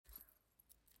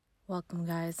Welcome,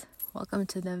 guys. Welcome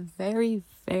to the very,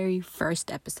 very first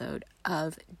episode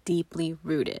of Deeply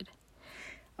Rooted,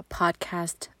 a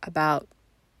podcast about,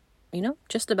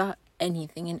 just about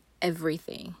anything and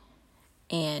everything.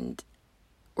 And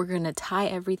we're going to tie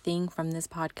everything from this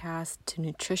podcast to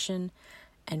nutrition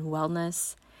and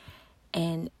wellness.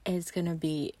 And it's going to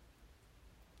be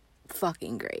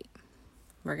fucking great.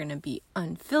 We're going to be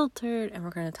unfiltered and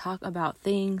we're going to talk about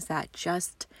things that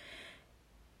just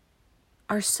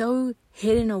are so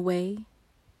hidden away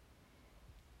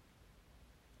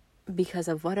because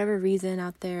of whatever reason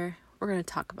out there. We're going to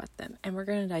talk about them and we're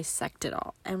going to dissect it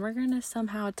all, and we're going to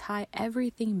somehow tie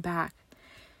everything back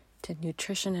to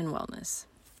nutrition and wellness.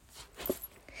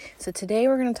 So today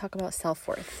we're going to talk about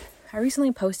self-worth. I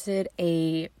recently posted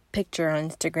a picture on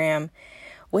Instagram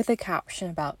with a caption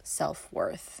about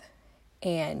self-worth,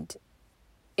 and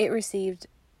it received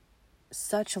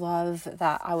such love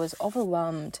that I was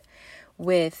overwhelmed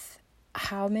with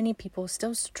how many people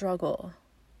still struggle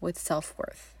with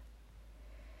self-worth.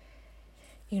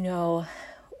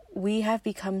 We have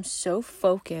become so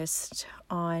focused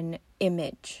on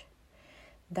image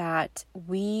that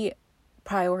we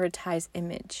prioritize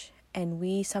image, and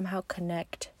we somehow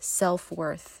connect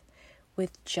self-worth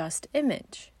with just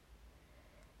image.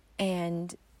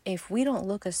 And if we don't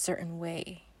look a certain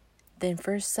way, then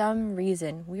for some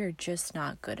reason we are just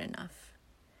not good enough.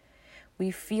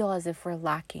 We feel as if we're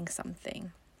lacking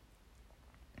something.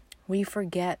 We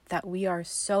forget that we are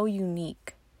so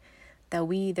unique, that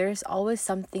there's always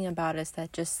something about us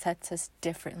that just sets us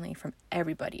differently from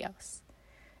everybody else.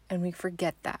 And we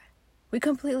forget that. We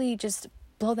completely just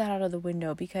blow that out of the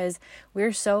window because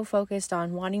we're so focused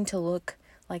on wanting to look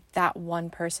like that one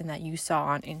person that you saw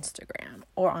on Instagram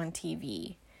or on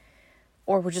TV,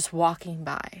 or we're just walking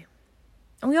by.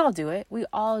 And we all do it.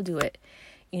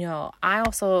 I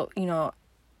also,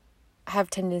 have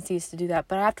tendencies to do that,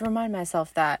 but I have to remind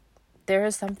myself that there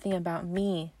is something about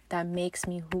me that makes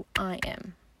me who I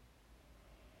am.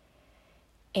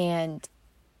 And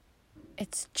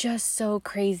it's just so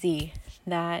crazy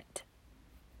that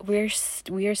we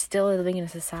are still living in a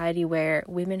society where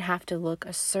women have to look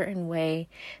a certain way.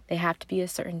 They have to be a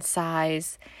certain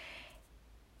size.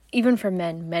 Even for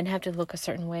men have to look a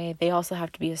certain way. They also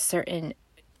have to be a certain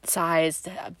size,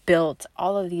 built,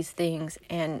 all of these things.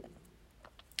 And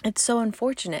it's so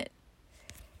unfortunate.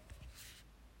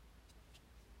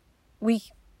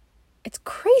 It's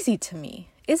crazy to me.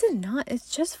 Is it not? It's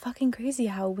just fucking crazy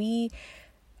how we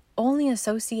only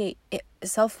associate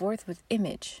self-worth with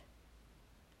image.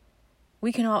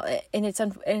 We can all, and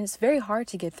it's very hard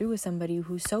to get through with somebody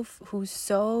who's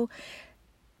so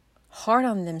hard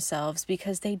on themselves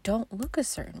because they don't look a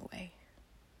certain way.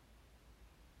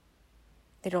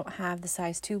 They don't have the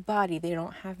size 2 body. They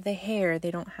don't have the hair. They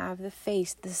don't have the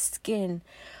face, the skin,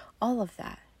 all of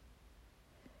that.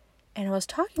 And I was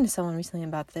talking to someone recently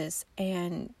about this,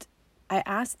 and I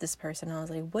asked this person, I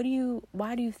was like, why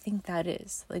do you think that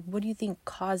is? Like, what do you think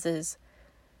causes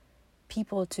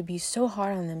people to be so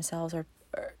hard on themselves, or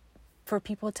for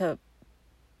people to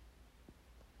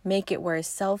make it where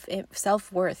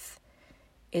self-worth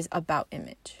is about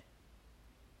image?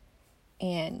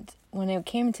 And when it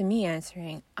came to me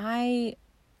answering, I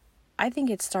think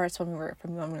it starts when we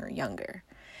were younger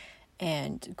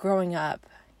and growing up,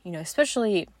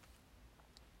 especially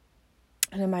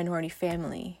in a minority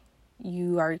family.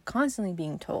 You are constantly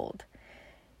being told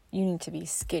you need to be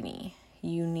skinny,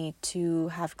 you need to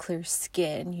have clear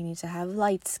skin, you need to have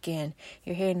light skin,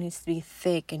 your hair needs to be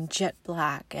thick and jet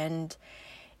black, and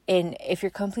if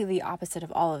you're completely opposite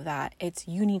of all of that, it's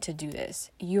you need to do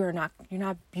this. You're not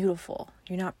beautiful.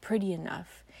 You're not pretty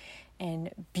enough. And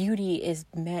beauty is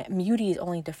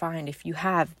only defined if you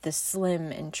have the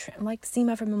slim and trim, like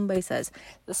Seema from Mumbai says,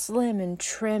 the slim and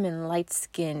trim and light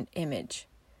skin image.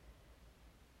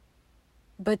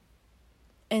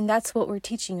 And that's what we're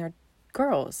teaching our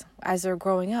girls as they're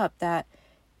growing up, that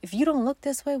if you don't look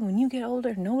this way when you get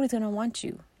older, nobody's going to want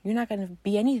you. You're not going to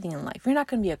be anything in life. You're not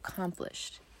going to be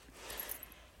accomplished.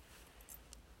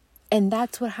 And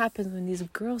that's what happens when these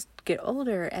girls get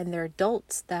older and they're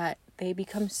adults, that they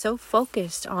become so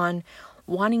focused on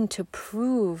wanting to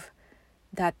prove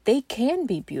that they can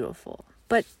be beautiful.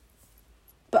 But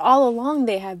all along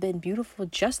they have been beautiful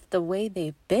just the way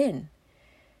they've been.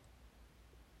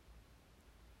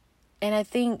 And I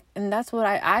think, and that's what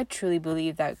I truly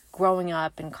believe, that growing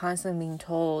up and constantly being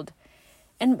told,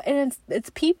 and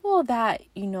it's people that,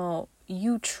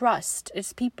 you trust.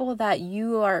 It's people that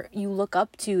you look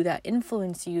up to, that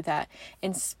influence you, that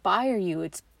inspire you.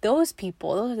 It's those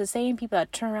people. Those are the same people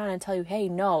that turn around and tell you, hey,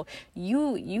 no,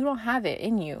 you don't have it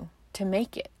in you to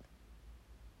make it.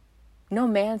 No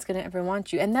man's going to ever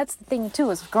want you. And that's the thing too,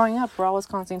 is growing up, we're always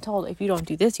constantly told, if you don't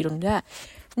do this, you don't do that.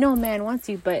 No man wants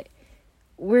you, but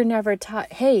we're never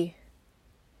taught, hey,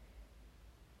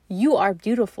 you are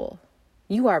beautiful.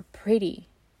 You are pretty.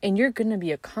 And you're going to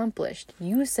be accomplished.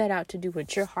 You set out to do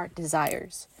what your heart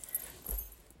desires.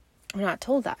 We're not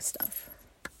told that stuff.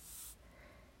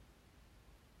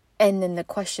 And then the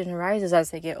question arises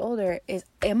as they get older is,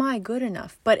 am I good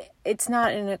enough? But it's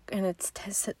not in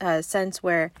a sense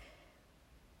where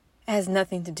it has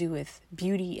nothing to do with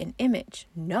beauty and image.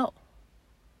 No.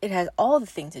 It has all the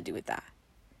things to do with that.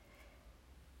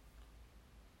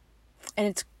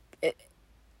 And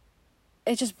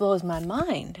it just blows my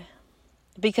mind.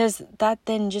 Because that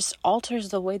then just alters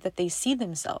the way that they see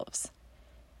themselves.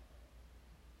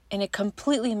 And it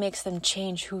completely makes them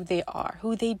change who they are,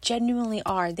 who they genuinely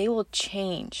are. They will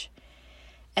change.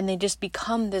 And they just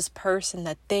become this person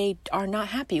that they are not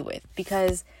happy with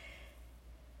because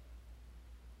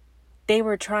they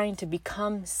were trying to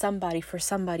become somebody for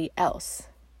somebody else.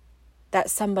 That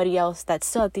somebody else that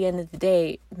still at the end of the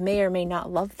day may or may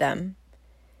not love them.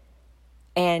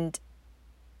 And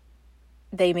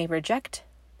they may reject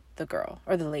the girl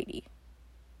or the lady.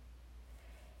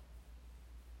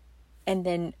 And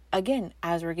then again,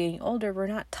 as we're getting older, we're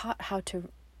not taught how to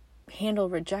handle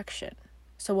rejection.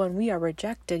 So when we are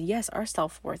rejected, yes, our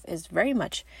self-worth is very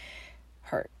much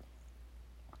hurt.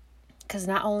 Because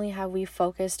not only have we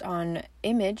focused on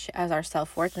image as our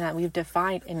self-worth, and that we've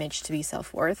defined image to be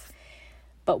self-worth,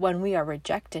 but when we are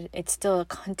rejected, it's still a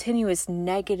continuous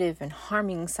negative and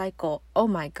harming cycle. Oh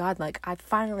my God, like I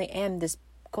finally am this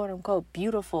quote unquote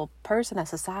beautiful person that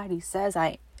society says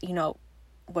I,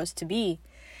 was to be.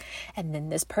 And then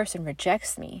this person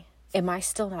rejects me. Am I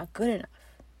still not good enough?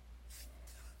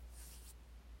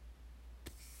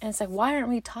 And it's like, why aren't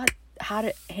we taught how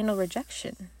to handle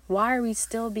rejection? Why are we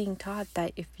still being taught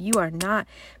that if you are not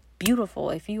beautiful,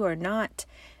 if you are not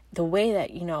the way that,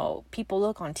 people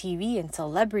look on TV and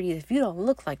celebrities, if you don't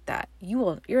look like that,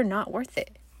 you're not worth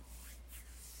it?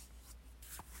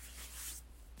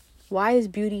 Why is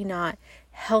beauty not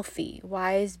healthy?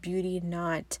 Why is beauty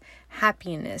not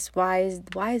happiness? Why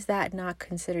is that not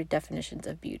considered definitions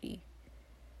of beauty?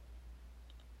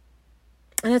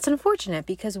 And it's unfortunate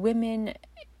because women,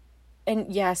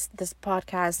 and yes, this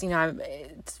podcast,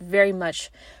 it's very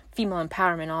much female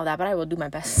empowerment and all that, but I will do my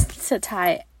best to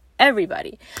tie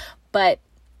everybody. But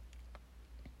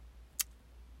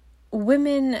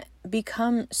women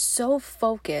become so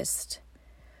focused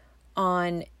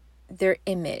on their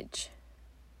image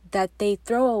that they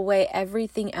throw away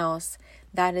everything else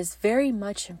that is very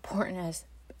much important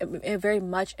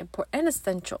and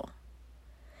essential.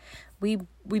 We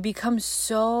become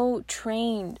so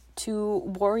trained to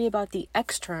worry about the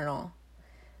external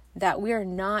that we are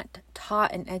not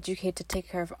taught and educated to take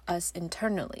care of us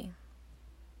internally.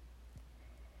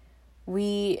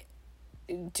 We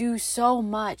do so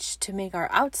much to make our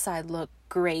outside look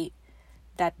great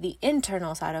that the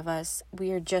internal side of us,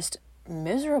 we are just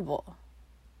miserable.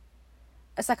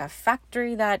 It's like a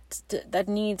factory that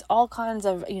needs all kinds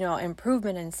of,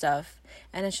 improvement and stuff.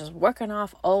 And it's just working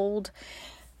off old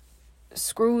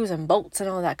screws and bolts and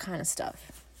all that kind of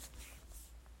stuff.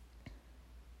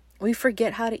 We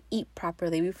forget how to eat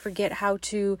properly. We forget how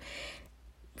to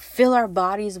fill our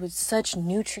bodies with such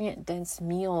nutrient-dense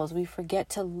meals. We forget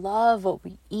to love what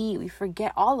we eat. We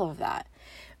forget all of that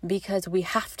because we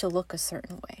have to look a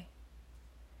certain way.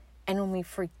 And when we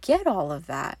forget all of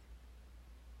that,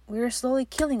 we are slowly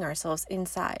killing ourselves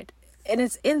inside. And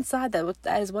it's inside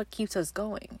that is what keeps us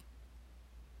going.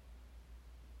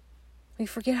 We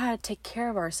forget how to take care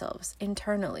of ourselves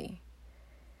internally.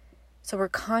 So we're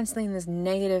constantly in this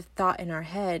negative thought in our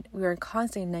head. We are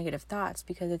constantly in negative thoughts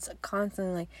because it's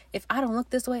constantly like, if I don't look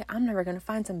this way, I'm never going to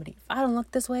find somebody. If I don't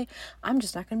look this way, I'm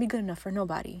just not going to be good enough for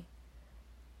nobody.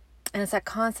 And it's that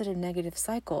constant negative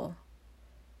cycle.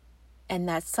 And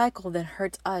that cycle then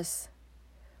hurts us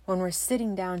when we're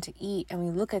sitting down to eat and we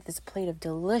look at this plate of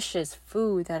delicious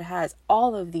food that has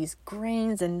all of these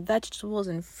grains and vegetables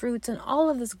and fruits and all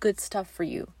of this good stuff for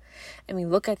you. And we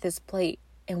look at this plate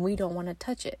and we don't want to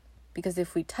touch it. Because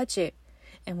if we touch it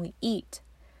and we eat,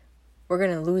 we're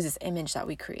going to lose this image that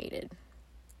we created.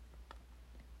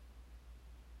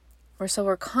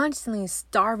 We're constantly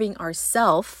starving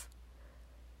ourselves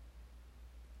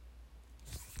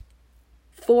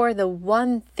for the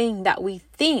one thing that we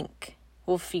think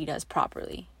will feed us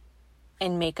properly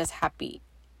and make us happy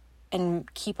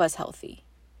and keep us healthy.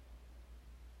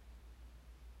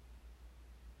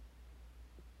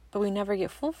 But we never get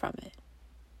full from it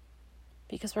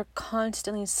because we're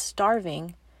constantly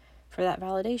starving for that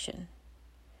validation.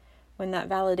 when that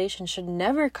validation should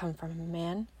never come from a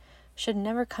man, should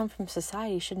never come from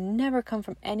society, should never come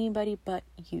from anybody but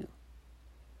you.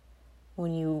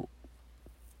 When you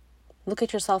look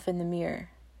at yourself in the mirror,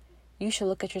 you should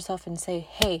look at yourself and say,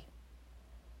 hey,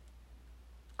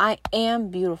 I am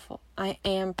beautiful. I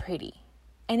am pretty.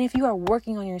 And if you are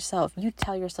working on yourself, you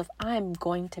tell yourself, I'm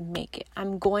going to make it.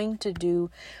 I'm going to do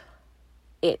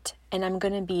it. And I'm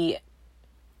going to be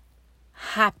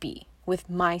happy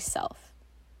with myself.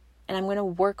 And I'm going to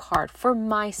work hard for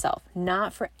myself,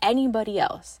 not for anybody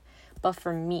else, but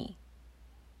for me.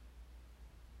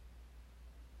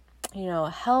 You know,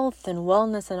 health and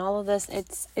wellness and all of this,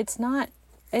 it's not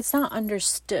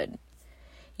understood.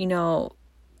 You know,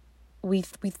 we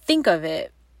think of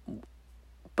it,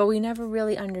 but we never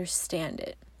really understand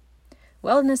it.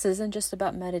 Wellness isn't just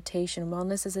about meditation.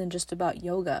 Wellness isn't just about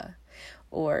yoga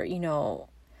or, you know,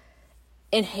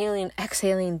 inhaling,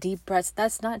 exhaling deep breaths.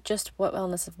 That's not just what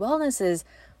wellness is. Wellness is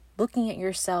looking at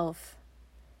yourself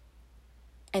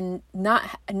and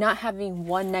not having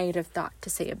one negative thought to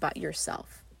say about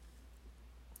yourself.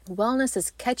 Wellness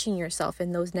is catching yourself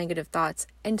in those negative thoughts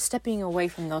and stepping away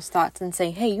from those thoughts and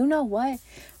saying, hey, you know what?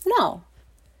 No,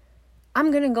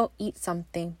 I'm going to go eat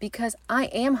something because I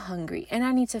am hungry and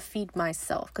I need to feed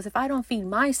myself. Because if I don't feed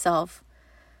myself,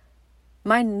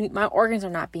 my organs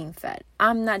are not being fed.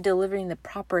 I'm not delivering the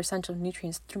proper essential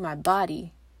nutrients through my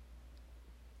body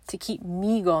to keep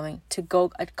me going, to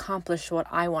go accomplish what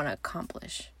I want to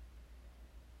accomplish.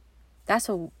 That's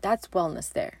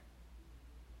wellness there.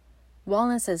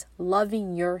 Wellness is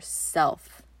loving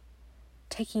yourself,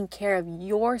 taking care of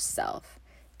yourself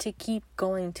to keep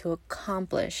going to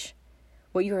accomplish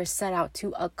what you are set out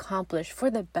to accomplish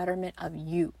for the betterment of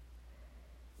you,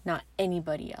 not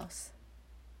anybody else.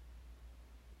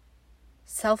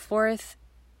 Self-worth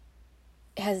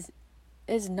is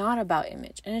not about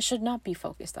image, and it should not be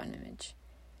focused on image.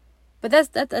 But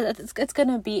it's going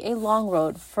to be a long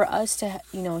road for us to,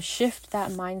 you know, shift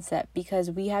that mindset,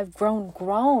 because we have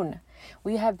grown.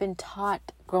 We have been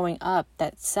taught growing up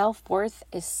that self-worth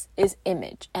is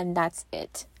image, and that's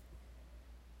it.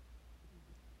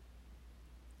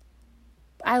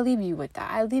 I leave you with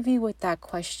that. I leave you with that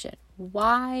question.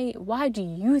 Why do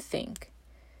you think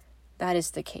that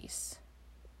is the case?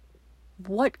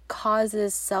 What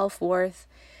causes self-worth?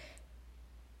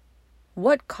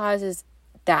 What causes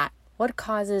that? What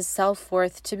causes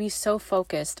self-worth to be so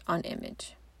focused on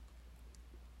image?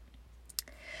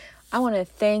 I want to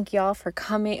thank y'all for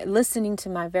listening to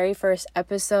my very first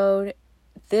episode.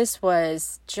 This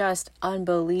was just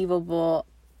unbelievably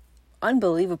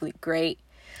great.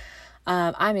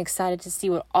 I'm excited to see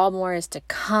what all more is to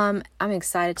come. I'm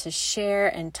excited to share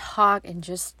and talk and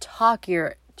just talk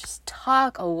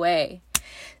away.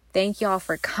 Thank y'all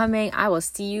for coming. I will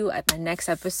see you at my next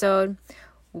episode.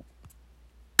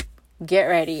 Get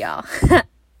ready, y'all.